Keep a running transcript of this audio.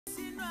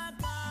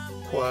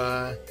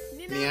Kwa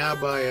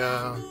niaba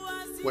ya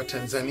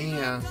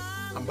Watanzania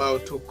ambao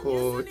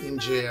tuko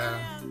nje ya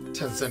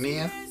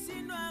Tanzania,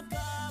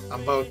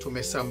 ambao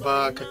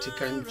tumesambaa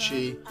katika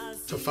nchi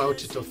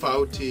tofauti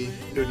tofauti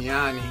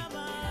duniani,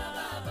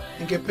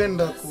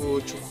 ningependa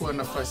kuchukua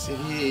nafasi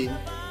hii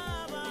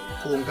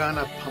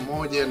kuungana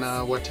pamoja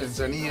na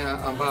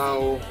Watanzania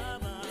ambao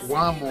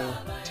wamo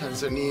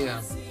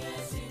Tanzania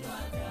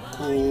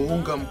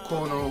kuunga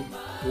mkono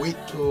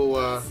wito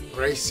wa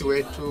Rais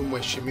wetu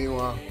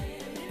Mheshimiwa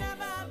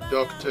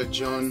Dr.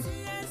 John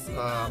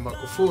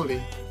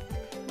Magufuli,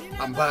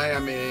 ambaye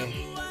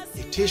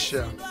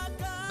ameitisha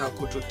na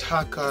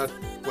kututaka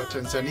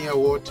Watanzania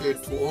wote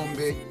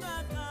tuombe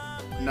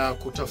na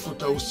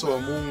kutafuta uso wa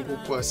Mungu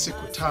kwa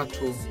siku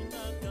 3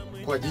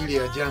 kwa ajili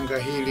ya janga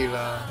hili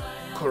la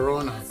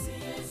corona.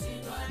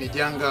 Ni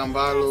janga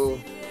ambalo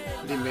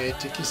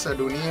limetikisa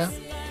dunia,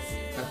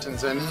 na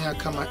Tanzania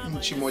kama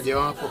nchi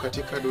mojawapo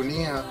katika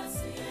dunia,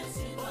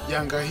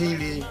 janga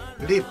hili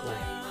lipo.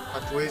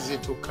 Hatuwezi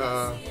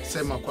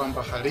tukasema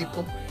kwamba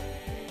halipo.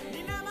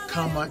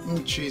 Kama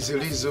nchi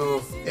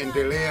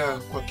zilizoendelea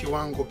kwa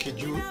kiwango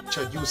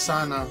cha juu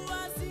sana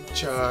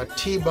cha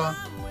tiba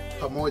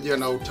pamoja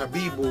na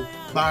utabibu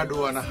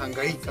bado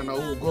wanahangaika na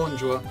huu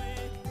ugonjwa,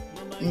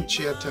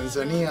 nchi ya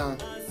Tanzania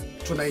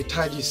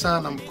tunahitaji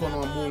sana mkono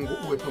wa Mungu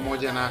uwe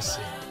pamoja nasi.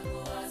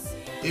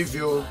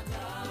 Hivyo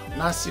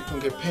nasi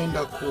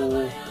tungependa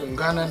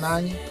kuungana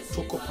nanyi,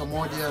 tuko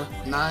pamoja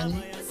nanyi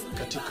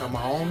katika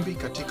maombi,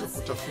 katika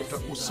kutafuta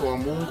uso wa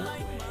Mungu,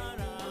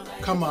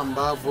 kama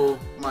ambavyo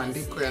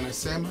maandiko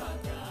yanasema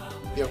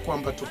ya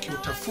kwamba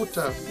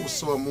tukiutafuta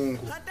uso wa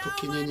Mungu,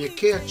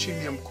 tukinyenyekea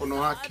chini ya mkono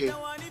wake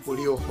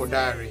ulio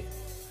hodari,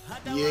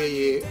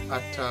 yeye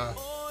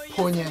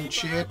ataponya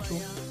nchi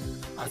yetu,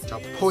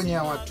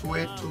 ataponya watu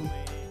wetu,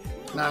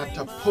 na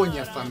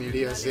ataponya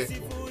familia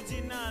zetu.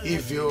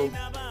 Hivyo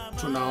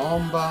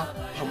tunaomba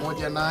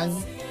pamoja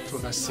nanyi,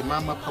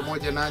 tunasimama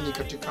pamoja nanyi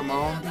katika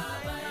maombi,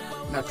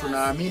 na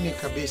tunaamini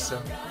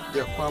kabisa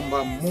ya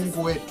kwamba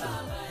Mungu wetu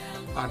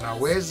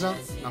anaweza,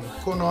 na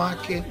mkono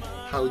wake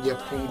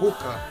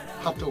haujapunguka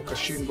hata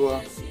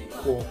ukashindwa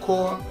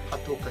kuokoa,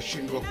 hata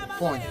ukashindwa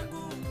kuponya,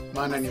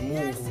 maana ni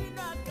Mungu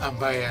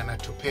ambaye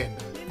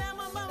anatupenda.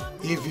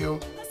 Hivyo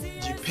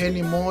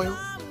jipeni moyo,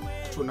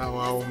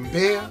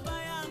 tunawaombea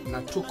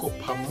na tuko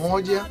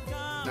pamoja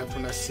na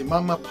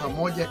tunasimama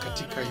pamoja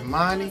katika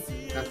imani,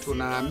 na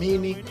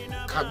tunaamini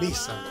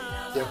kabisa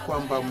ya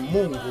kwamba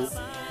Mungu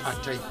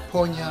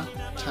ataiponya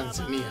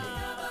Tanzania,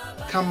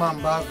 kama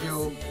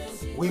ambavyo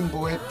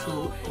wimbo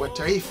wetu wa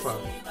taifa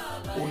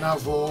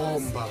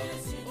unavyoomba: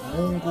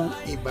 Mungu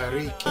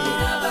ibariki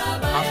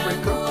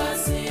Afrika,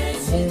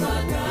 Mungu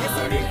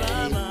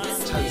ibariki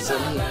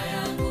Tanzania.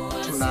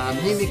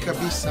 Tunaamini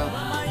kabisa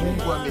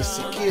Mungu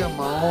amesikia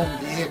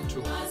maombi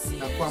yetu,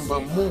 na kwamba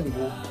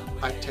Mungu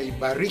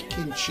ataibariki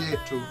nchi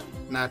yetu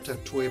na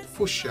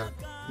atatuepusha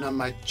na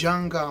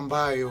majanga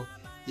ambayo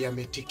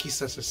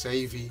yametikisa sasa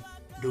hivi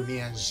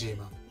dunia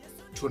nzima.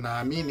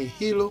 Tunaamini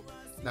hilo,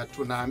 na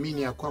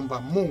tunaamini ya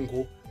kwamba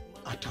Mungu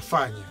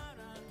atafanya.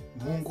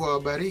 Mungu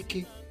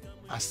awabariki.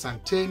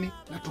 Asanteni,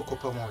 na tuko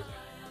pamoja.